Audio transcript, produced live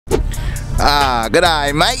Good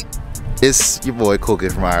eye, mate. It's your boy Cool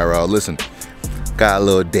Kid from IRL. Listen, got a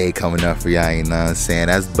little day coming up for y'all, you know what I'm saying?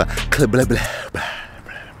 That's blah, blah, blah, blah, blah.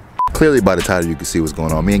 Clearly by the title you can see what's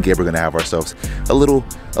going on. Me and Gabe are gonna have ourselves a little,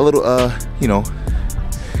 you know,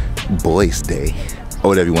 boys day, or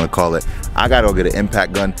whatever you wanna call it. I gotta go get an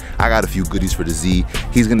impact gun. I got a few goodies for the Z.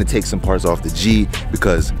 He's gonna take some parts off the G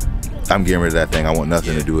because I'm getting rid of that thing. I want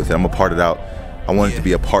nothing to do with it. I'm gonna part it out. I want it to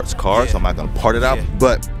be a parts car, so I'm not gonna part it out,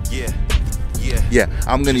 but yeah,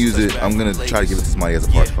 I'm gonna use it. I'm gonna try to give it to somebody as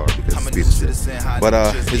a parts car because it's a piece of shit. But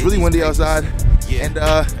it's really windy outside, and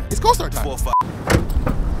it's cold start time.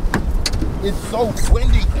 It's so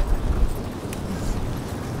windy.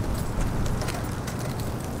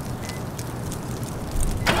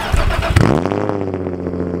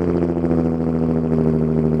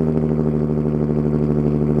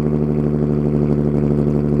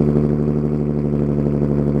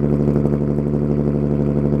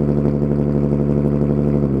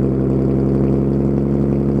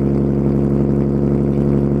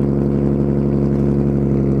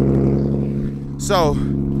 So,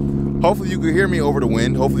 hopefully you can hear me over the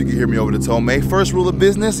wind. Hopefully you can hear me over the Tomei. First rule of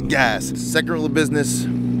business, gas. Second rule of business,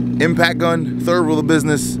 impact gun. Third rule of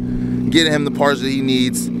business, getting him the parts that he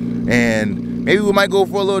needs. And maybe we might go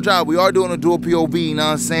for a little drive. We are doing a dual POV, you know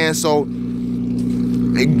what I'm saying? So,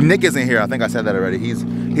 Nick isn't here. I think I said that already. He's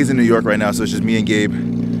in New York right now, so it's just me and Gabe.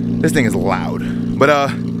 This thing is loud. But,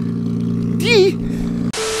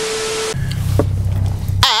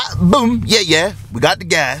 boom, yeah, we got the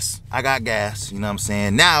gas. I got gas, you know what I'm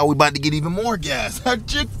saying? Now we about to get even more gas.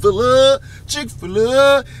 Chick-fil-A,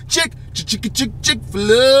 Chick-fil-A,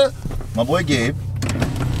 Chick-fil-A. My boy Gabe.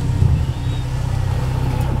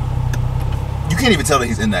 You can't even tell that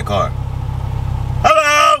he's in that car.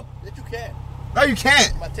 Hello? Yes, you can. No, you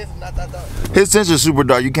can't. My test is not that dark. His tents are super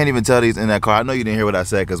dark. You can't even tell that he's in that car. I know you didn't hear what I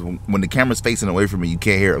said because when the camera's facing away from me, you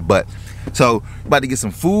can't hear it. But, so, about to get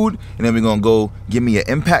some food, and then we're going to go get me an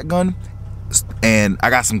impact gun. And I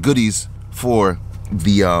got some goodies for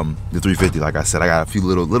the 350. Like I said, I got a few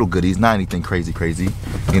little goodies, not anything crazy.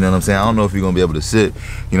 You know what I'm saying? I don't know if you're gonna be able to sit,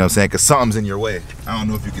 you know what I'm saying? Cause something's in your way. I don't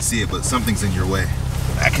know if you can see it, but something's in your way.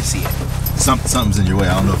 I can see it. Something's in your way.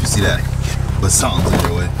 I don't know if you see that, but something's in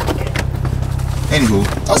your way. Anywho,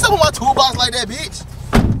 don't step on my toolbox like that, bitch.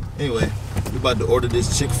 Anyway, we about to order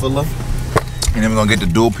this Chick-fil-A. And then we're gonna get the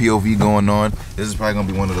dual POV going on. This is probably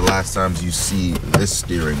gonna be one of the last times you see this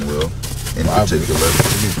steering wheel in particular.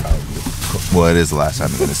 Well, it is the last time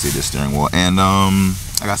you're gonna see this steering wheel. And I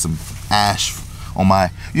got some ash on my.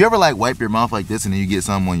 You ever like wipe your mouth like this and then you get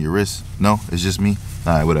something on your wrist? No, it's just me.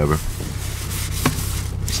 All right, whatever.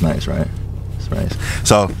 It's nice, right? It's nice.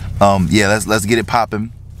 So yeah, let's get it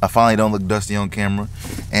popping. I finally don't look dusty on camera.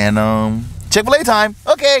 And Chick-fil-A time.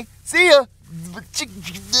 Okay, see ya.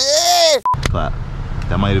 Clap.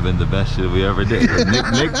 That might have been the best shit we ever did.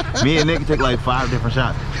 Me and Nick took like 5 different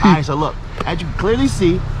shots. All right, so look, as you can clearly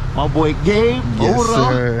see, my boy Gabe. Yes,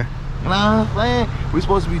 sir. You know what I'm saying? We're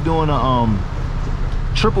supposed to be doing a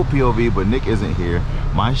triple POV, but Nick isn't here.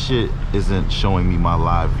 My shit isn't showing me my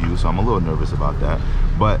live view, so I'm a little nervous about that.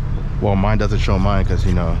 But well, mine doesn't show mine because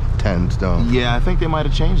you know 10s don't. Yeah, I think they might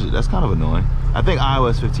have changed it. That's kind of annoying. I think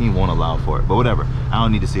iOS 15 won't allow for it, but whatever. I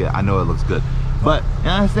don't need to see it. I know it looks good. But, you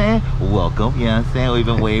know what I'm saying? Welcome, you know what I'm saying? We've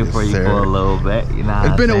been waiting for you for a little bit, you know what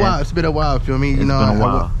It's been a while, it's been a while, feel me? You know, been a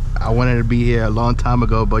while. I wanted to be here a long time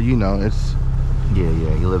ago, but you know, it's... Yeah,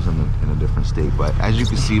 he lives in a different state. But as you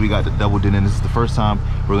can see, we got the double din, and this is the first time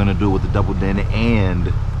we're gonna do it with the double din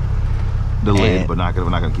and the lid, but we're not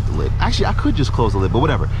gonna keep the lid. Actually, I could just close the lid, but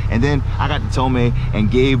whatever. And then I got the Tomei, and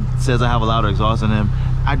Gabe says I have a louder exhaust than him.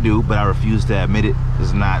 I do, but I refuse to admit it.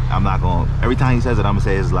 It's not, I'm not gonna, every time he says it, I'm gonna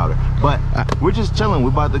say it's louder. But we're just chilling. We're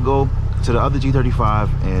about to go to the other G35,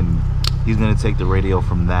 and he's gonna take the radio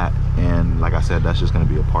from that. And like I said, that's just gonna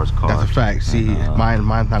be a parts car. That's a fact. See,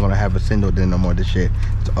 mine's not gonna have a single din no more. This shit,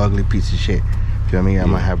 it's an ugly piece of shit. Feel me?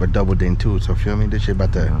 I'm gonna have a double din too. So feel me? This shit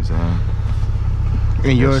about to. You know what I'm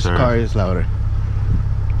saying? And yours car is louder.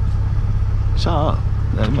 Shut up.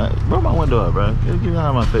 Roll my window up, bro. Get out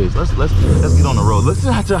of my face. Let's get on the road.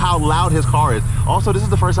 Listen to how loud his car is. Also, this is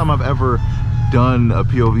the first time I've ever done a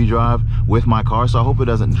POV drive with my car, so I hope it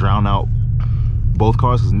doesn't drown out both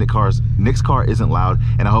cars, because Nick's car isn't loud,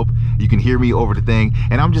 and I hope you can hear me over the thing.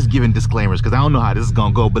 And I'm just giving disclaimers because I don't know how this is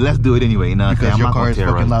gonna go, but let's do it anyway. You know what I'm saying? Your car is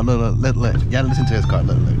fucking loud. Look. You gotta listen to his car.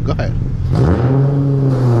 Look. Go ahead.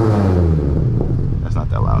 That's not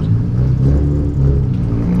that loud.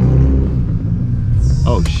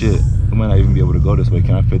 Oh shit, I might not even be able to go this way.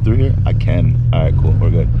 Can I fit through here? I can. All right, cool, we're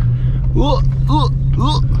good.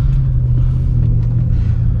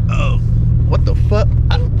 Oh, what the fuck?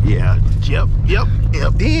 Yeah. Yep.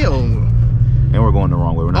 Damn. And we're going the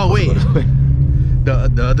wrong way. We're not Oh wait. supposed to go this way.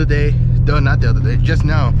 The other day, not the other day, just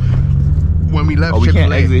now, when we left Oh, we Chick-fil-A.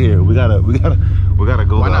 can't exit here. We gotta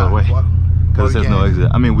go Why the other not? way. Why Because it we says no can't?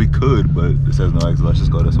 exit. I mean, we could, but it says no exit. Let's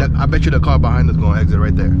just go this way. I bet you the car behind us gonna exit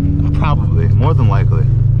right there. Probably, more than likely.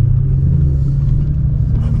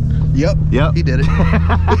 Yep. He did it.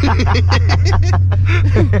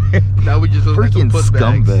 Now we just look Freaking like some puss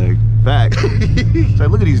scumbag. Fact. It's like,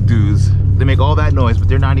 look at these dudes. They make all that noise, but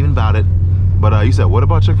they're not even about it. But you said, what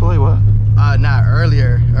about Chick-fil-A? What? Nah,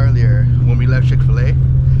 earlier when we left Chick-fil-A,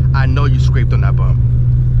 I know you scraped on that bump.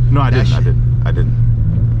 No, I didn't.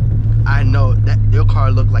 I know that your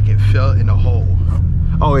car looked like it fell in a hole.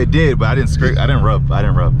 Oh, it did, but I didn't scrape. I didn't rub.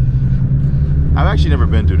 I've actually never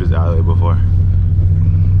been through this alley before.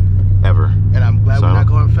 Ever. And I'm glad we're not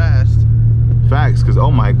going fast. Facts, because oh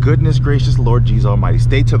my goodness gracious Lord Jesus Almighty.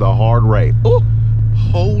 Stay to the hard right. Oh,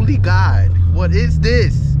 holy God. What is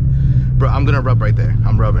this? Bro, I'm gonna rub right there.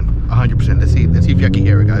 I'm rubbing 100%. Let's see if y'all can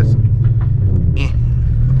hear it, guys.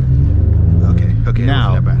 Okay.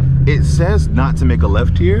 Now, it says not to make a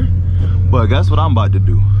left here, but guess what I'm about to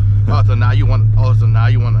do? So now you want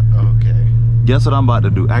okay. Guess what I'm about to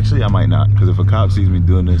do? Actually, I might not, because if a cop sees me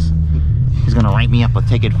doing this, he's gonna write me up a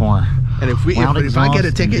ticket for. And if I get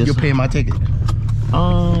a ticket, you'll pay my ticket.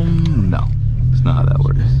 No, that's not how that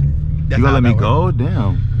works. You gonna let me go?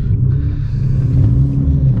 Damn.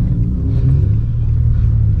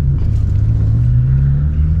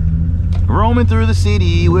 Roaming through the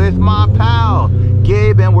city with my pal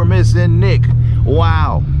Gabe, and we're missing Nick.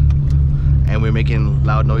 Wow. And we're making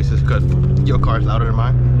loud noises because your car's louder than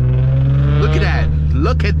mine. Look at that.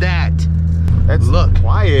 Look at that. That's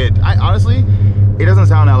quiet. I honestly, it doesn't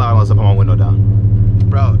sound that loud unless I put my window down.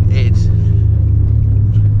 Bro, it's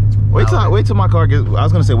wait till my car gets. I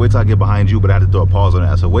was gonna say wait till I get behind you, but I had to throw a pause on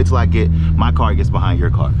that. So wait till my car gets behind your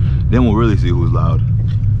car. Then we'll really see who's loud.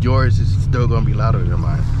 Yours is still gonna be louder than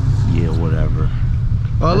mine. Yeah, whatever.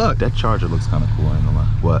 Oh, look. That Charger looks kind of cool, I ain't gonna lie.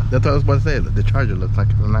 What? That's what I was about to say. The Charger looks like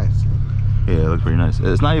it's nice. Yeah, it looks pretty nice.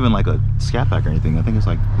 It's not even like a Scat Pack or anything. I think it's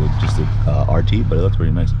like just a RT, but it looks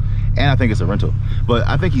pretty nice. And I think it's a rental. But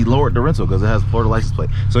I think he lowered the rental because it has a Florida license plate.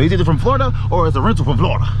 So he's either from Florida or it's a rental from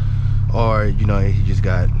Florida. Or, you know, he just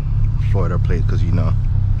got Florida plates because, you know.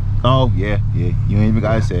 Oh, yeah. You ain't even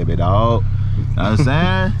gotta say it, baby dog.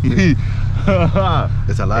 Understand? There's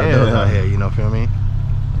a lot of those out here, you know, feel me?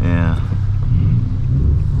 Yeah.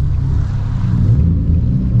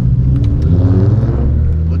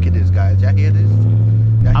 Look at this, guys. Y'all hear this?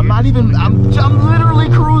 I'm literally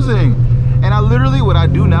cruising. And what I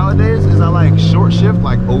do nowadays is I like short shift,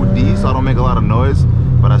 like OD, so I don't make a lot of noise,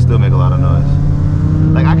 but I still make a lot of noise.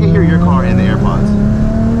 Like I can hear your car in the AirPods.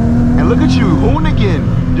 And look at you,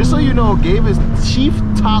 Hoonigan. Just so you know, Gabe is chief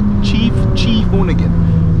Hoonigan.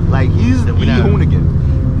 Like he's the Hoonigan.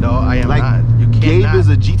 No, I am like, not. You can't. Gabe is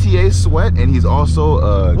a GTA sweat, and he's also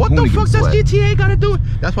a what the fuck sweat. does GTA gotta do?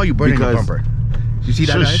 That's why you burning your bumper. You see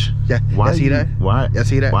that, guys? Yeah. Why? See that? Why? You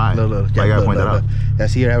see that? Why? Look. Why you gotta point that out? You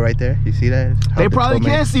see that right there? You see that? They probably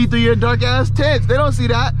can't see through your dark ass tents. They don't see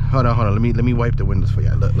that. Hold on. Let me wipe the windows for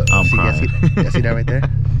you. Look. I'm crying. You see that right there?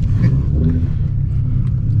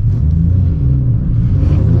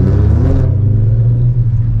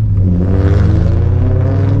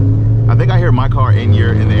 I think I hear my car in the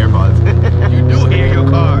AirPods. You do hear your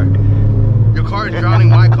car. Your car is drowning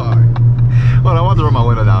my car. Hold on, I want to roll my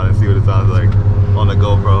window down and see what it sounds like on the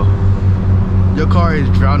GoPro. Your car is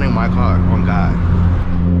drowning my car, on God.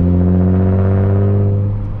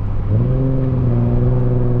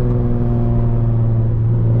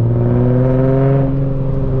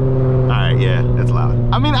 Alright, yeah, it's loud.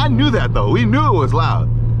 I mean, I knew that though. We knew it was loud.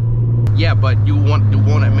 Yeah, but you won't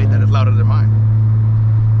admit that it's louder than mine.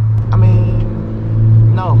 I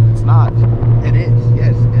mean, no, it's not. It is,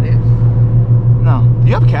 yes, it is. No. Do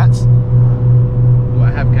you have cats? Do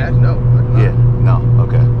I have cats? No, I do not. Yeah, no,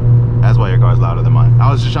 okay. That's why your car is louder than mine. I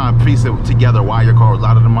was just trying to piece it together why your car was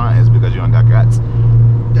louder than mine is because you don't got cats.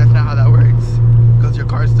 That's not how that works. Because your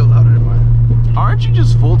car is still louder than mine. Aren't you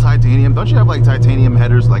just full titanium? Don't you have like titanium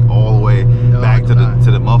headers like all the way back to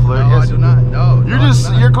the muffler? No, yes, I do not. No.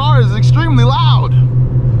 Your car is extremely loud.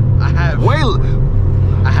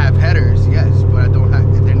 I have headers, yes, but I don't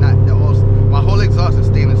have. They're not. My whole exhaust is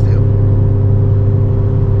stainless steel.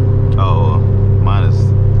 Oh, mine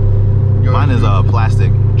is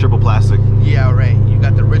plastic, triple plastic. Yeah, right. You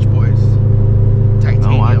got the rich boys. Titanium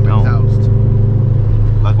no, I don't. exhaust.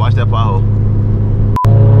 Let's watch that pothole.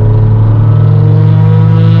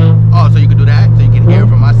 Oh, so you can do that? So you can hear it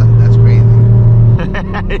from my side? That's crazy.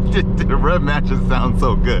 The red matches sound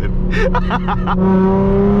so good.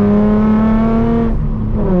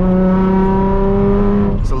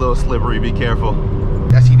 It's a little slippery, be careful.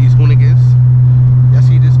 Y'all see these Hoonigans? Y'all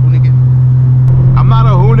see this Hoonigan? I'm not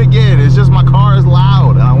a Hoonigan, it's just my car is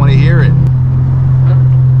loud and I want to hear it.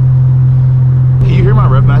 Can you hear my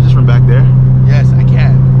rev matches from back there? Yes, I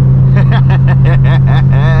can.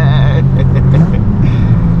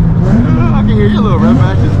 I can hear your little rev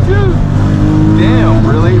matches too. Damn,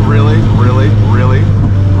 really?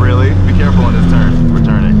 Be careful on this turn. We're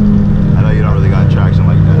turning. I know you don't really got traction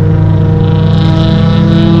like that.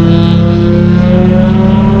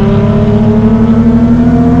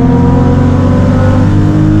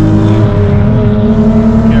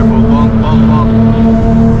 Careful, bump.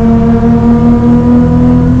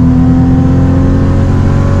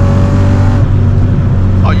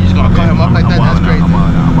 Oh, you just gonna cut him up like that? That's crazy. I'm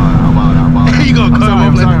on. You gonna cut him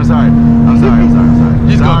up like that? I'm sorry. You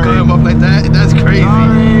just gonna cut him up like that? That's crazy.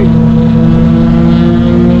 Sorry.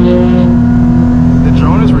 The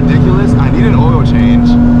drone is ridiculous. I need an oil change.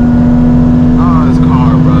 Oh, this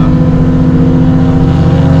car, bro.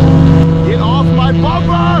 Get off my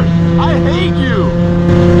bumper! I hate you!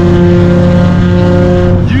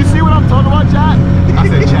 You see what I'm talking about, chat? I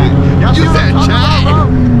said chat. Y'all see You what said I'm talking chat. about, bro?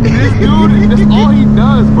 This dude, that's all he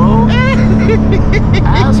does, bro.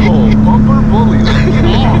 Asshole, bumper bully. Like, get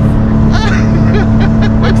off.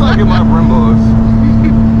 Wait till I get my Brimbos.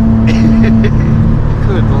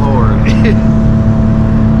 Good lord.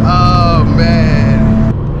 Oh man.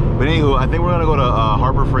 But anywho, I think we're gonna go to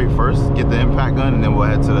Harbor Freight first, get the impact gun, and then we'll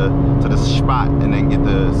head to the spot and then get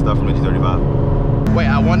the stuff from the G35. Wait,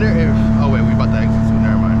 I wonder if. Oh wait, we about to exit soon.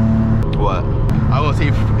 Never mind. What? I was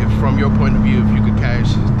gonna say if from your point of view, if you could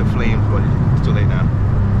catch the flames, but it's too late now.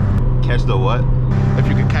 Catch the what? If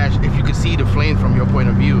you could see the flames from your point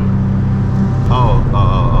of view. Oh.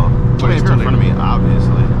 But If it's you're in too front of me,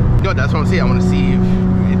 obviously. No, that's what I'm saying. I want to see if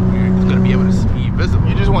it's gonna be able to be visible.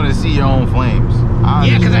 You just want to see your own flames.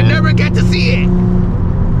 Yeah, because I never get to see it.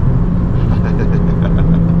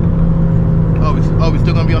 Oh, we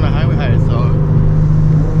still gonna be on the highway? Alright, so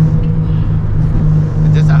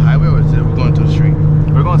is this a highway or is it we going to the street?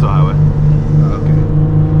 We're going to a highway. Okay.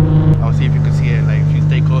 I'll see if you can see it. Like if you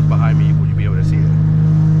stay close behind me, will you be able to see it?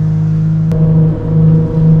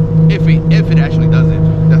 If it actually does it,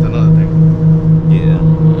 that's another thing. Yeah.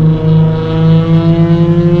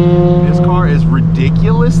 This car is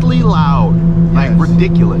ridiculously loud. Like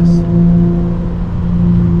ridiculous.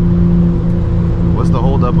 What's the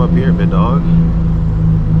hold up here, big dog?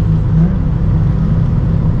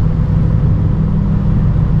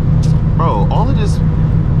 Bro, all of this,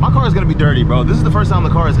 my car is gonna be dirty, bro. This is the first time the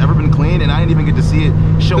car has ever been cleaned and I didn't even get to see it,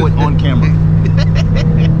 show it on camera.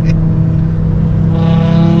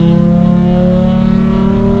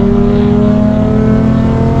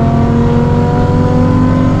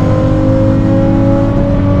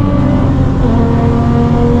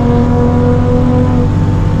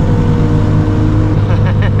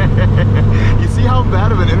 You see how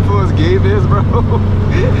bad of an influence Gabe is, bro?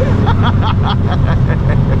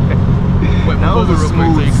 Wait, that was a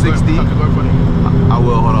smooth 60. I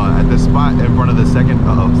will, hold on. At the spot in front of the second,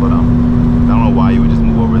 slow down. I don't know why you would just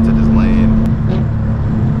move over into this lane.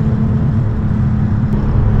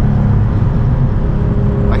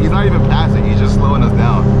 Like, he's not even passing, he's just slowing us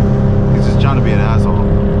down. He's just trying to be an asshole.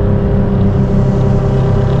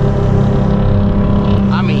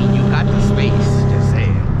 I mean, you got the space, just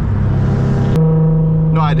saying.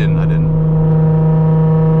 No, I didn't.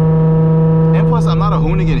 And plus, I'm not a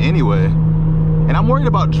Hoonigan anyway. And I'm worried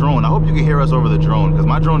about drone. I hope you can hear us over the drone, because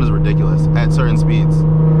my drone is ridiculous at certain speeds.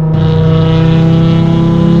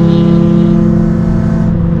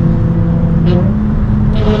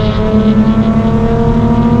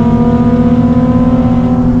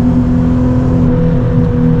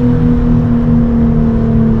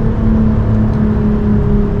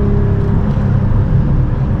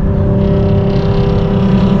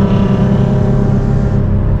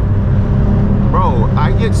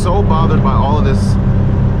 So bothered by all of this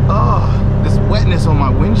this wetness on my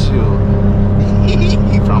windshield.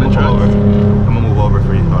 I'm gonna move over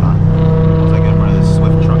for you. Hold on. Once I get in front of this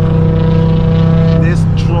Swift truck. This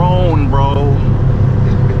drone, bro.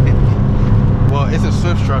 Well, it's a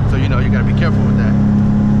Swift truck, so you know you gotta be careful with that.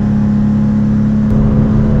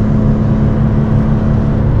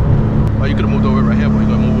 Oh, you could have moved over right here, but you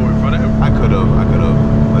gonna move over in front of him? I could have,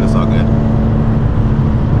 but it's all good.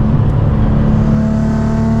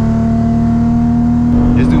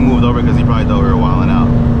 This dude moved over because he probably thought we were wilding out.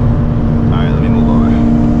 Alright, let me move over.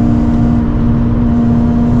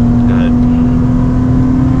 Go ahead.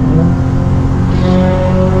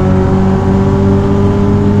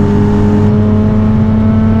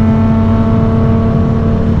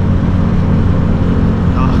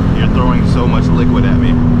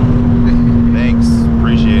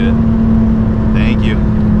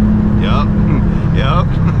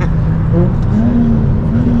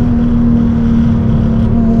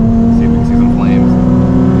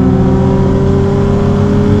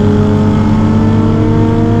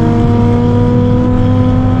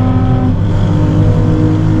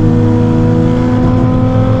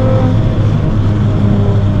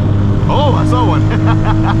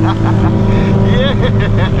 Yeah,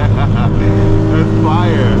 that's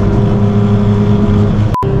fire.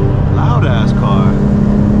 Loud ass car.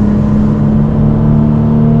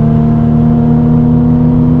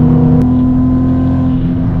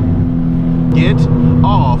 Get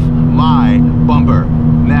off my bumper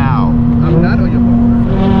now. I'm not on your bumper.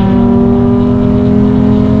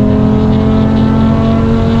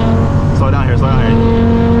 Slow down here, slow down here.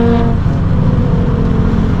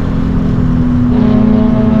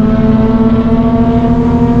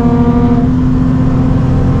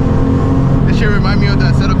 This shit remind me of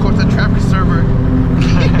that set of course the traffic server.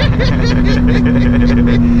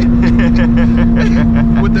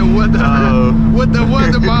 with the weather with the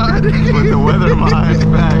weather mod. With the weather mod,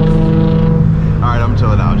 facts. Alright, I'm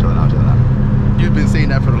chilling out, I'm chilling out, I'm chilling out. You've been saying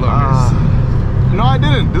that for the longest. No, I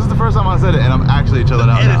didn't. This is the first time I said it, and I'm actually chilling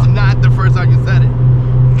out now. It is not the first time you said it.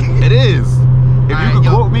 It is. If you could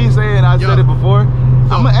quote me saying I said it before,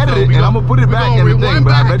 I'm gonna edit it and I'm gonna put it back in the thing,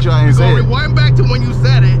 but I bet you I ain't say it. Rewind back to when you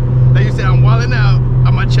said it. That you said I'm wilding out.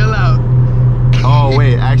 I'm gonna chill out. Oh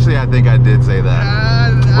wait, actually I think I did say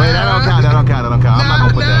that. Wait, that don't count. That don't count. That don't count. I'm not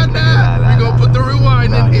gonna put that. We're gonna put the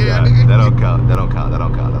rewind in here. That don't count. That don't count. That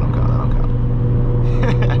don't count. That don't count. That don't count.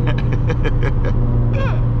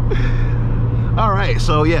 All right,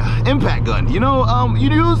 so yeah, impact gun. You know, you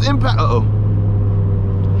use impact.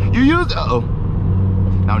 You use. No,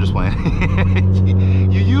 I'm just playing.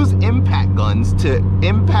 You use impact guns to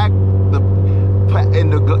impact with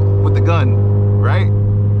the gun, right?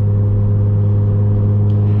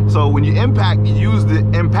 So when you impact, you use the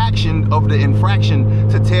impaction of the infraction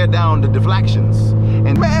to tear down the deflections.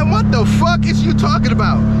 And man, what the fuck is you talking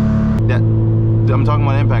about? That I'm talking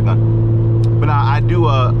about an impact gun. But now I do.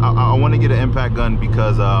 I want to get an impact gun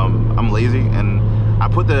because I'm lazy and I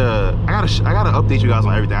put the. I gotta update you guys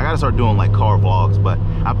on everything. I gotta start doing like car vlogs. But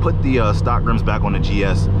I put the stock rims back on the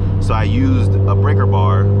GS, so I used a breaker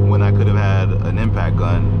bar when I could have had an impact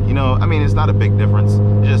gun. You know, I mean, it's not a big difference.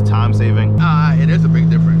 It's just time saving. It is a big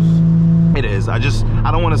difference. It is. I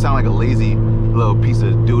don't want to sound like a lazy little piece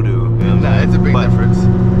of doo-doo. You know nah, it's a big difference.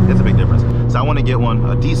 It's a big difference. So I want to get one,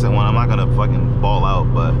 a decent one. I'm not gonna fucking ball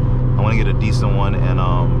out, but I want to get a decent one. And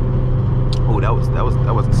oh, that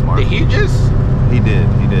wasn't smart. Did he just? He did.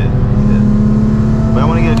 But I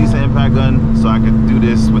want to get a decent impact gun so I could do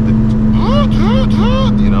this with the,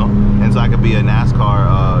 you know, and so I could be a NASCAR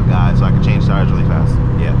guy, so I could change tires really fast.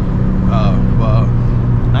 Yeah. Well,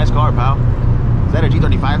 nice car, pal. Is that a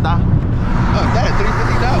G35 though? Oh, that a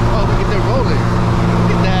 350 now? Oh, look at that rolling.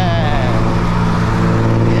 Look at that.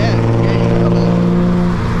 Yeah.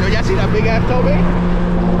 Yo, y'all see that big ass toe, man?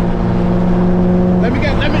 Let me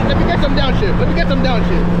get some downshift. Let me get some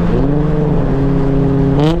downshift.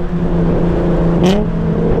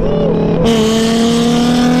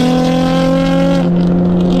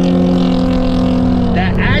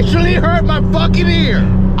 That actually hurt my fucking ear.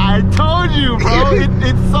 I told you, bro.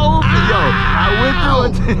 It's so. Yo,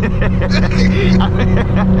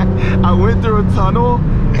 I went through a tunnel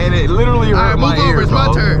and it literally hurt my ear. It's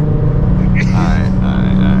my turn. Alright.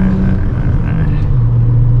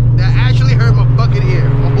 That actually hurt my fucking ear.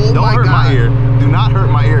 Oh, don't hurt my ear. Do not hurt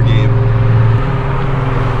my ear, Gabe.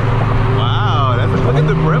 Wow, look at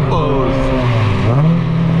the Brimbos.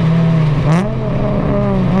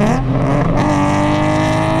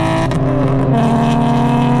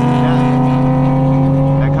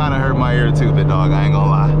 That kind of hurt my ear too, big dog. I ain't gonna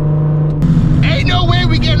lie. Ain't no way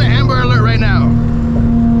we getting an Amber Alert right now.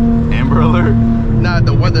 Amber Alert? Nah,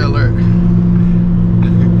 the weather alert.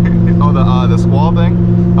 Oh, the squall thing?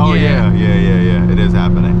 Oh yeah. It is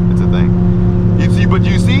happening. It's a thing. But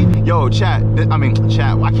you see, yo, chat. I mean,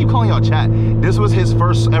 chat. I keep calling y'all chat. This was his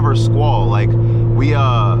first ever squall. Like we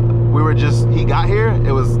were just. He got here.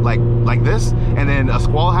 It was like this, and then a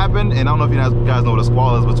squall happened. And I don't know if you guys know what a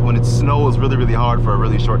squall is, but it's when it snows really, really hard for a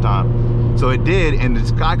really short time. So it did, and the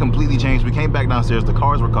sky completely changed. We came back downstairs. The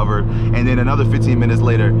cars were covered, and then another 15 minutes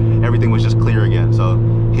later, everything was just clear again. So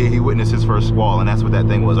he witnessed his first squall, and that's what that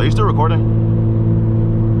thing was. Are you still recording?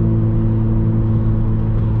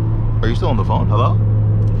 Are you still on the phone? Hello?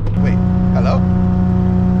 Wait, hello?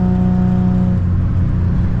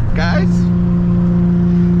 Guys?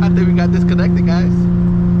 I think we got disconnected, guys.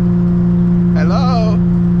 Hello?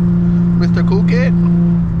 Mr. Cool Kid?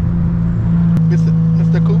 Mr.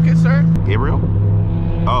 Cool Kid, sir? Gabriel?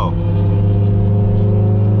 Oh.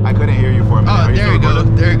 I couldn't hear you for a minute. Oh, there it goes.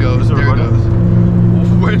 There it goes. There it goes.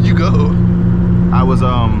 Where did you go? I was,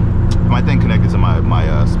 my thing connected to my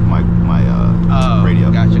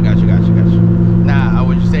radio. Gotcha. Nah, I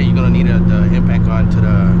was just saying you're gonna need the impact on to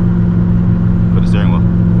for the steering wheel.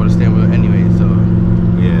 For the steering wheel anyway, so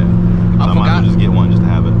yeah. I might as well just get one.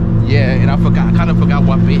 Yeah, and I kind of forgot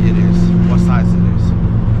what bit it is, what size it is.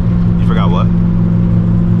 You forgot what?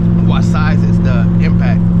 What size is the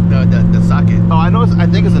impact, the socket? Oh, I know. I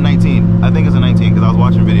think it's a 19. I think it's a 19 because I was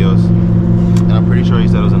watching videos, and I'm pretty sure he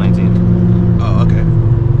said it was a 19. Oh, okay.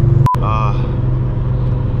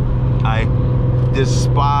 I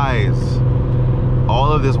despise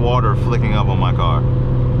all of this water flicking up on my car.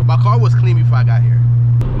 My car was clean before I got here.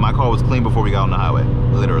 My car was clean before we got on the highway,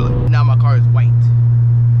 literally. Now my car is white.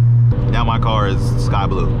 Now my car is sky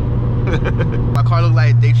blue. My car looks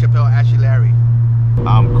like Dave Chappelle, Ashley Larry.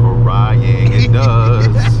 I'm crying, it does.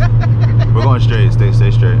 We're going straight, stay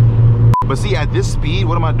straight. But see, at this speed,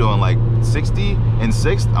 what am I doing? Like 60 and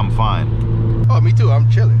 6th, I'm fine. Oh, me too, I'm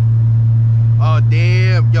chilling. Oh,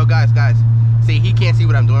 damn. Yo, guys. See, he can't see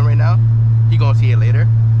what I'm doing right now. He gonna see it later,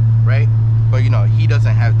 right? But you know, he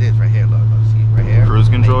doesn't have this right here. Look, see, right here. Cruise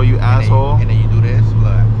control, you asshole. And then you do this,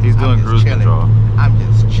 look. He's doing cruise control. I'm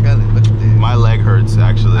just chilling, look at this. My leg hurts,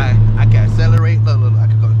 actually. I can accelerate, look, I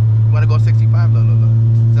can go. You wanna go 65? Look.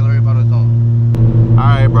 Accelerate about its own.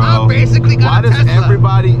 Alright, bro. I basically got a Tesla.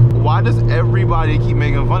 Why does everybody keep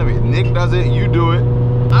making fun of me? Nick does it, you do it.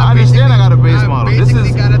 I understand I got a base model. This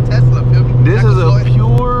is got a Tesla, feel me? This is a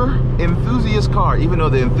pure enthusiast car, even though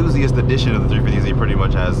the enthusiast edition of the 350Z pretty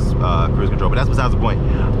much has cruise control, but that's besides the point.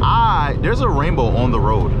 There's a rainbow on the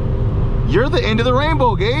road. You're the end of the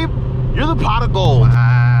rainbow, Gabe. You're the pot of gold.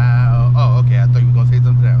 Wow. Oh, okay. I thought you were gonna say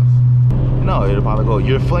something else. No, you're the pot of gold.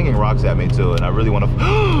 You're flinging rocks at me too, and I really want to.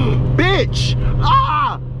 Bitch!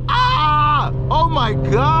 Oh my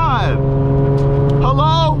God!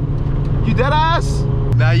 Hello? You dead ass?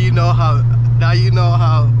 Now you know how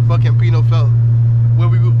fucking Pino felt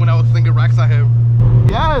when I was flinging rocks at him.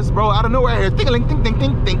 Yes, bro. Out of nowhere, here, ting-a-ling, ting, ting,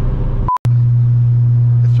 ting, ting.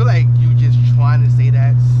 I feel like you just trying to say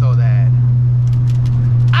that so that.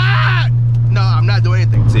 No, I'm not doing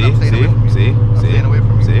anything. See? I'm staying away from you. I'm staying away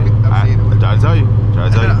from you. See? I tried to tell you.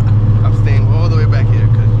 I'm staying all the way back here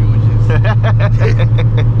because you were just.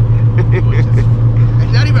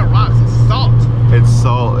 It's not even rocks. It's salt. It's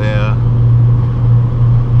salt, yeah.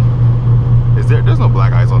 There's no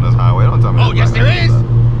black ice on this highway. Don't tell me. Oh, yes, there is.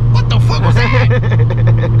 What the fuck was that?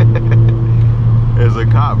 There's a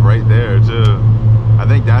cop right there too. I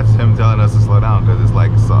think that's him telling us to slow down because it's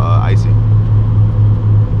like icy.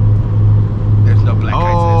 There's no black ice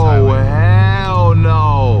on this highway. Oh, hell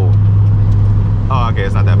no. Oh, okay,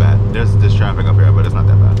 it's not that bad. There's traffic up here, but it's not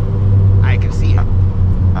that bad. I can see it.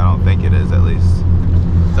 I don't think it is, at least.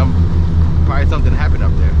 Probably something happened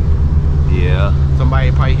up there. Yeah.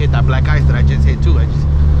 Somebody probably hit that black ice that I just hit too. I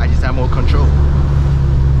just have more control.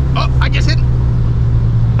 Oh, I just hit.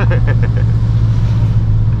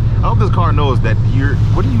 I hope this car knows that you're.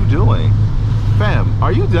 What are you doing, fam?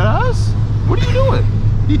 Are you dead ass? What are you doing?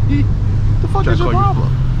 The fuck is your problem?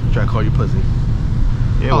 Trying to call you pussy.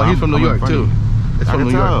 Yeah, oh, he's from New York too. It's from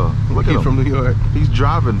New York. Look at him. He's from New York. He's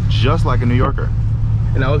driving just like a New Yorker.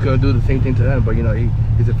 And I was gonna do the same thing to him, but you know,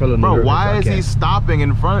 he's a fellow New Yorker. Bro, why is he stopping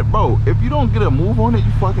in front? Bro, if you don't get a move on it,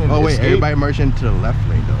 you fucking. Oh wait, escape. everybody merging to the left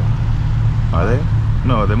lane though. Are they?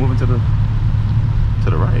 No, they're moving to the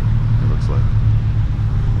right. It looks like.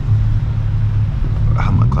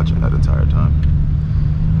 I'm not clutching that entire time.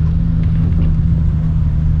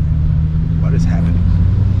 What is happening?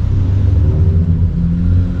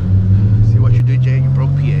 See what you did, Jay? You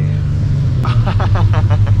broke PA.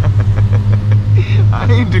 I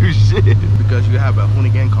ain't do shit. Because you have a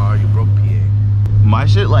Hoonigan car, you broke PA. My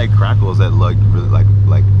shit like crackles at like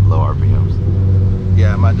low RPMs.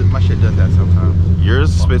 Yeah, my shit does that sometimes.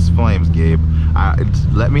 Yours spits flames, Gabe.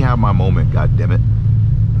 Let me have my moment, god damn it.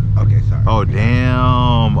 Okay, sorry. Oh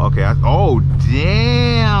damn. Okay. Oh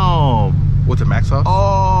damn. What's the max sauce?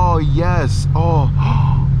 Oh yes. Oh.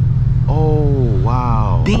 Oh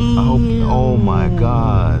wow. Damn. I hope. Oh my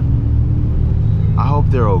god. I hope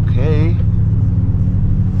they're okay.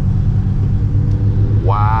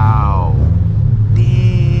 Wow.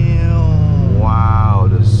 Damn. Wow,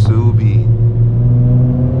 the Subi.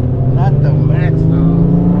 Not the max sauce.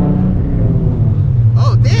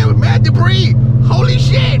 Oh damn, mad debris. Holy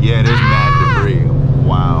shit. Yeah, there's mad debris.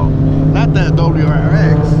 Wow. Not the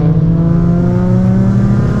WRX.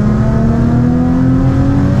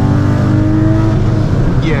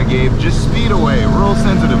 Yeah, Gabe, just speed away. Real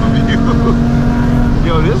sensitive of you.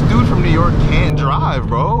 Yo, this dude from New York can't drive,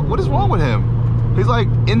 bro. What is wrong with him? He's like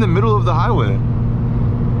in the middle of the highway.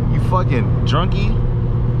 You fucking drunkie.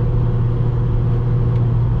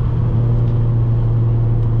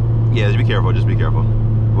 Yeah, just be careful. Just be careful.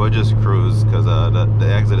 We'll just cruise because the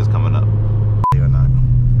exit is coming up. Or not.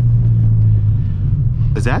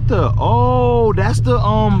 Is that the? Oh, that's the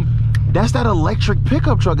That's that electric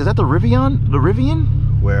pickup truck. Is that the Rivian? The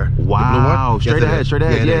Rivian? Where? Wow. Straight ahead, is. straight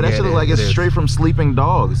ahead. Yeah, that should look like it's straight from Sleeping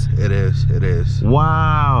Dogs. It is. It is.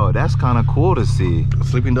 Wow, that's kind of cool to see.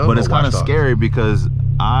 Sleeping Dogs. But it's kind of scary because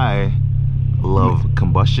I love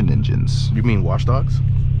combustion engines. You mean Watch Dogs?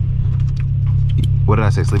 What did I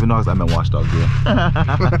say? Sleeping Dogs? I meant Watch Dogs, yeah.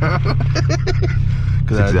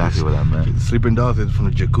 That's exactly what I meant. Sleeping Dogs is from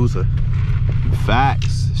the Yakuza.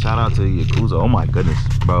 Facts. Shout out to the Yakuza. Oh my goodness,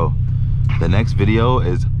 bro. The next video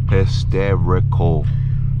is hysterical.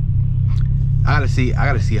 I gotta see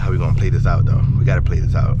how we gonna play this out though. We gotta play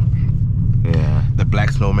this out. Yeah. The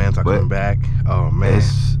Black Snowmans are coming back. Oh man.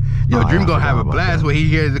 Yo, Dream gonna have a blast when he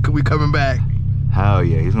hears we coming back. Hell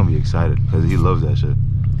yeah, he's gonna be excited because he loves that shit.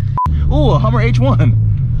 Ooh, a Hummer H1.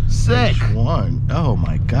 Sick. H1. Oh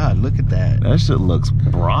my God, look at that. That shit looks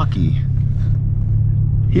brocky.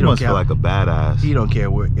 He must feel like a badass. He don't care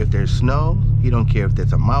if there's snow. He don't care if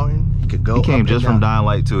there's a mountain. He could go. He came just from Dying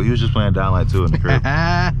Light 2. He was just playing Dying Light 2 in the crib.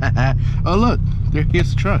 Oh look,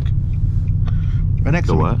 here's the truck. Right next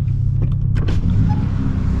to me. The what?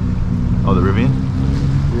 Oh, the Rivian?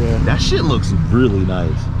 Yeah. That shit looks really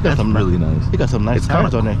nice. That's really nice. He got some nice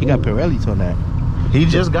tires on there. He got Pirellis on that. He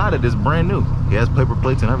just got it. It's brand new. He has paper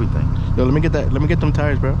plates and everything. Yo, let me get that. Let me get them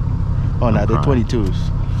tires, bro. Oh, no, they're 22s.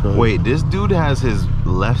 So. Wait, this dude has his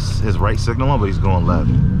right signal on, but he's going left.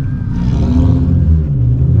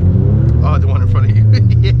 Oh, the one in front of you.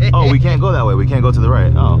 Yeah. Oh, we can't go that way. We can't go to the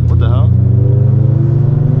right. Oh, what the hell?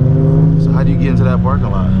 So how do you get into that parking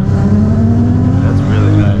lot? That's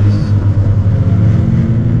really nice.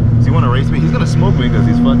 Does he want to race me? He's gonna smoke me because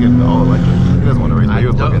he's fucking all electric. He doesn't want to race me.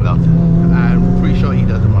 I'm pretty sure he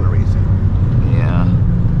doesn't want to race it. Yeah.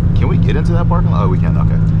 Can we get into that parking lot? Oh, we can.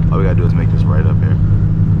 Okay. All we gotta do is make this right up here.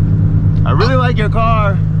 I really like your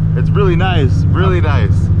car. It's really nice. Really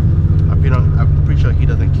nice. I'm pretty sure he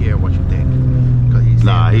doesn't care what you think. Cause he's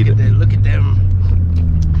saying, look at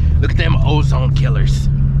them ozone killers.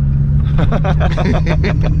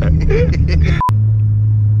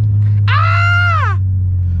 Ah!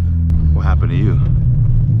 What happened to you?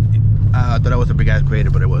 I thought I was a big ass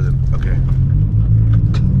creator, but it wasn't. Okay.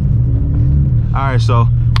 All right, so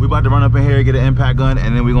we about to run up in here, get an impact gun,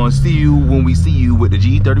 and then we're gonna see you when we see you with the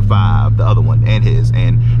G35, the other one, and his.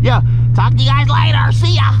 And yeah, talk to you guys later.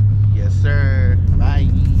 See ya. Yes, sir. Bye.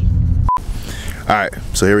 All right,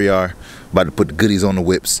 so here we are, about to put the goodies on the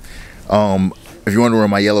whips. If you're wondering where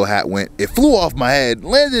my yellow hat went, it flew off my head,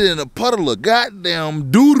 landed in a puddle of goddamn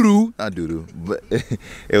doo-doo. Not doo-doo, but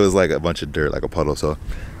it was like a bunch of dirt, like a puddle. So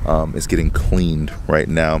it's getting cleaned right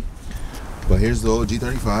now. But here's the old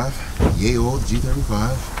G35. Yay, old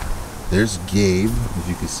G35. There's Gabe, if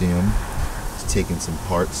you can see him. He's taking some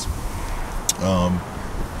parts. And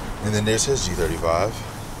then there's his G35.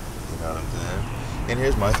 You know what I'm saying? And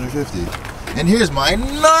here's my 350. And here's my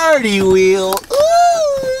Nardi wheel.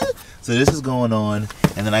 Ooh! So this is going on.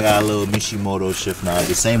 And then I got a little Mishimoto shift knob.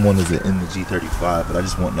 The same one as in the G35, but I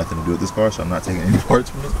just want nothing to do with this car, so I'm not taking any parts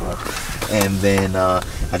from this car. And then I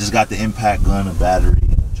just got the impact gun, a battery,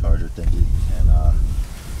 and a charger thingy. And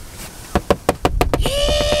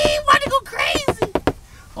about to go crazy.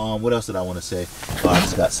 What else did I want to say? Oh, I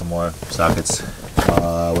just got some more sockets.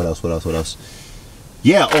 What else?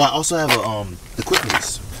 Yeah, oh, I also have the quick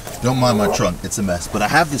release. Don't mind my trunk, it's a mess. But I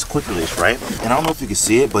have this quick release, right? And I don't know if you can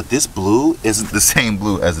see it, but this blue isn't the same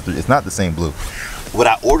blue as the 3. It's not the same blue. What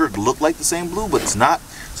I ordered looked like the same blue, but it's not.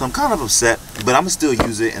 So I'm kind of upset, but I'm gonna still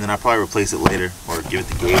use it, and then I'll probably replace it later or give it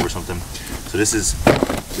to Gabe or something. So this is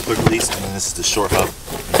the quick release, and then this is the short hub.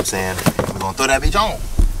 You know what I'm saying? We're gonna throw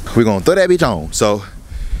that bitch on. So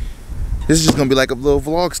this is just gonna be like a little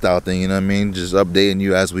vlog style thing, you know what I mean? Just updating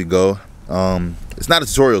you as we go. It's not a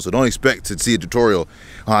tutorial, so don't expect to see a tutorial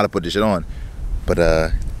on how to put this shit on. But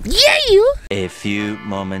yeah, you. A few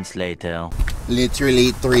moments later.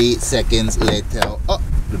 Literally 3 seconds later. Oh,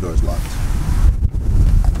 the door's locked.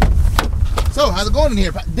 So how's it going in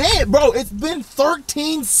here? Damn, bro, it's been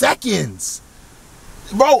 13 seconds.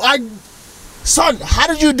 Bro, son, how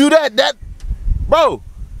did you do that? Bro,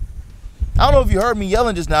 I don't know if you heard me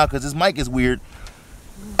yelling just now because this mic is weird.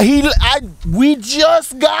 We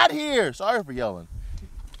just got here. Sorry for yelling.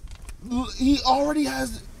 He already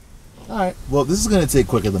has. All right. Well, this is gonna take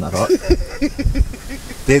quicker than I thought.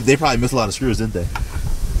 they probably missed a lot of screws, didn't they?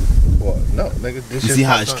 Well, no, nigga. You see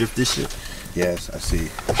how I stripped this shit? Yes, I see.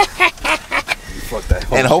 Fuck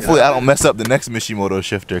that. And hopefully I don't mess up the next Mishimoto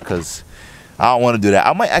shifter because I don't want to do that.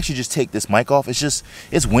 I might actually just take this mic off. It's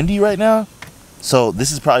windy right now, so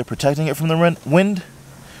this is probably protecting it from the wind.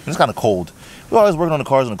 It's kind of cold. We're always working on the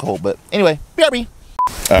cars in the cold, but anyway, BRB.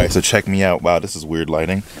 All right, so check me out. Wow, this is weird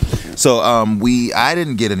lighting. So I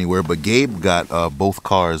didn't get anywhere, but Gabe got both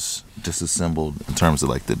cars disassembled in terms of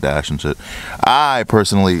like the dash and shit. I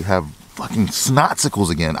personally have fucking snotsicles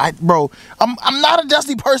again. Bro, I'm not a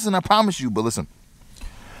dusty person, I promise you. But listen,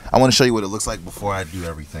 I want to show you what it looks like before I do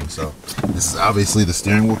everything. So this is obviously the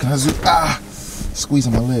steering wheel. Can I zoom?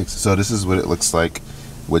 Squeezing my legs. So this is what it looks like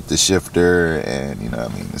with the shifter and, you know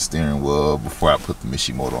what I mean, the steering wheel before I put the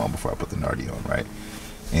Mishimoto on, before I put the Nardi on, right?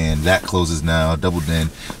 And that closes now, doubled in.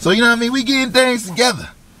 So, you know what I mean, we getting things together.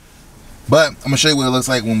 But I'm gonna show you what it looks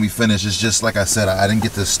like when we finish. It's just like I said, I didn't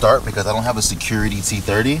get to start because I don't have a security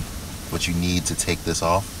T30, which you need to take this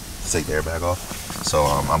off, to take the airbag off. So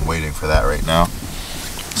I'm waiting for that right now.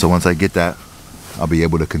 So once I get that, I'll be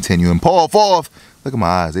able to continue and fall off. Look at my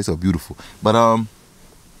eyes, they so beautiful. But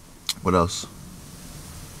what else?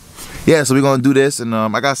 Yeah, so we're gonna do this, and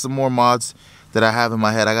I got some more mods that I have in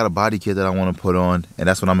my head. I got a body kit that I want to put on, and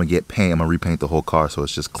that's what I'm gonna get paint. I'm gonna repaint the whole car so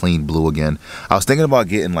it's just clean blue again. I was thinking about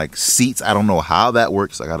getting like seats. I don't know how that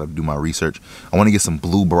works. I gotta do my research. I want to get some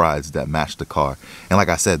blue brides that match the car. And like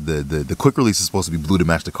I said, the quick release is supposed to be blue to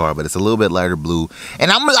match the car, but it's a little bit lighter blue. And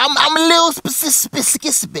I'm a little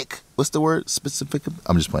specific. What's the word? Specific?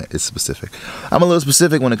 I'm just playing. It's specific. I'm a little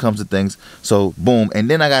specific when it comes to things. So boom. And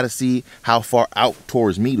then I gotta see how far out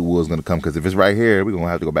towards me the wheel is gonna come. Because if it's right here, we're gonna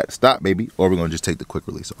have to go back to stop, baby, or we're gonna just take the quick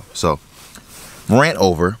release off. So rant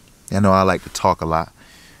over. I know I like to talk a lot.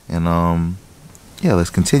 And yeah, let's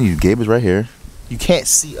continue. Gabe is right here. You can't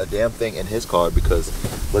see a damn thing in his car because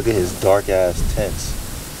look at his dark ass tints.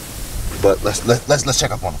 But let's check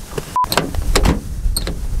up on him.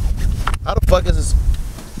 How the fuck is this?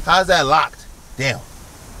 How's that locked? Damn.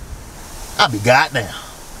 I'll be goddamn.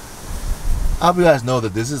 I hope you guys know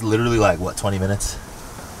that this is literally like, what, 20 minutes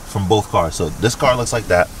from both cars. So this car looks like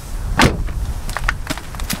that.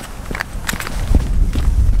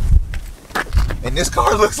 And this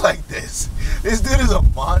car looks like this. This dude is a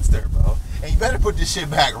monster, bro. And you better put this shit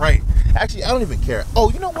back right. Actually, I don't even care. Oh,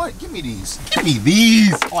 you know what? Give me these. Give me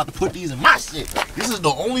these. I want to put these in my shit. This is the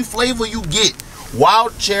only flavor you get.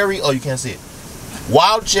 Wild cherry. Oh, you can't see it.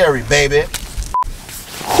 Wild cherry, baby.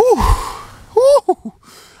 Whew. Whew.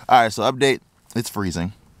 Alright, so update. It's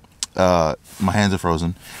freezing. My hands are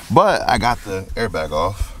frozen. But I got the airbag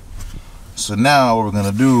off. So now what we're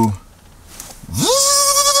gonna do,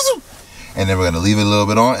 and then we're gonna leave it a little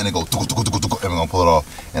bit on and then go and we're gonna pull it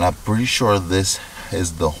off. And I'm pretty sure this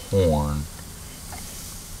is the horn.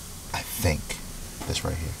 I think. That's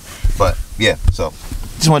right here. But yeah, so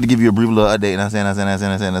just wanted to give you a brief little update. And I'm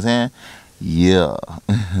saying. Yeah,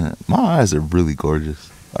 my eyes are really gorgeous.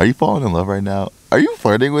 Are you falling in love right now? Are you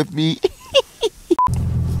flirting with me?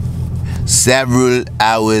 Several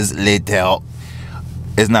hours later.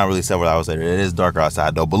 It's not really several hours later. It is darker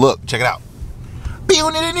outside though. But look, check it out.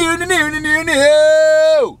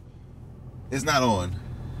 It's not on.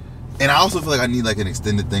 And I also feel like I need like an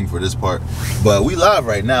extended thing for this part. But we live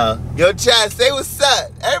right now. Yo, chat, say what's up.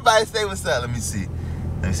 Everybody say what's up. Let me see.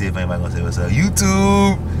 Let me see if anybody gonna say what's up.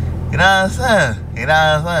 YouTube. You know what I'm saying? You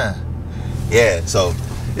know what I'm saying? Yeah, so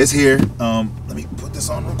it's here. Let me put this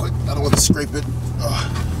on real quick. I don't want to scrape it.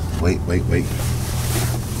 Wait.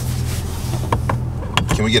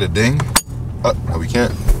 Can we get a ding? Oh, no, we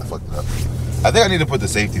can't. I fucked it up. I think I need to put the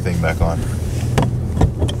safety thing back on.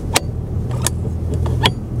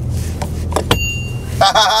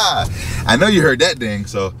 I know you heard that ding,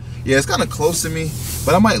 so yeah, it's kind of close to me,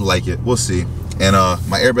 but I might like it. We'll see. And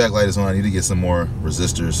my airbag light is on. I need to get some more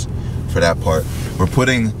resistors for that part. We're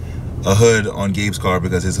putting a hood on Gabe's car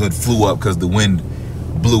because his hood flew up because the wind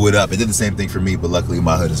blew it up. It did the same thing for me, but luckily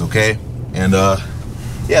my hood is okay. And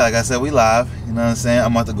yeah, like I said, we live. You know what I'm saying?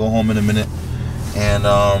 I'm about to go home in a minute. And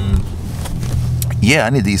yeah, I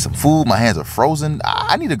need to eat some food. My hands are frozen.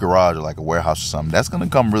 I need a garage or like a warehouse or something. That's gonna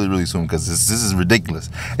come really, really soon because this is ridiculous.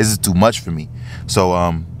 This is too much for me. So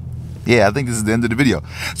yeah, I think this is the end of the video.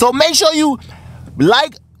 So make sure you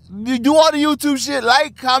like, you do all the YouTube shit,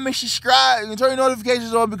 like, comment, subscribe, and turn your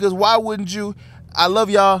notifications on because why wouldn't you? I love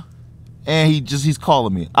y'all. And he's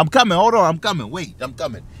calling me. I'm coming. Hold on. I'm coming. Wait, I'm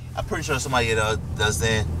coming. I'm pretty sure somebody does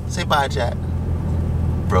that. Say bye, chat.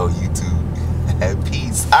 Bro, YouTube.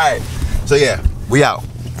 Peace. All right. So yeah, we out.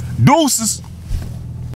 Deuces.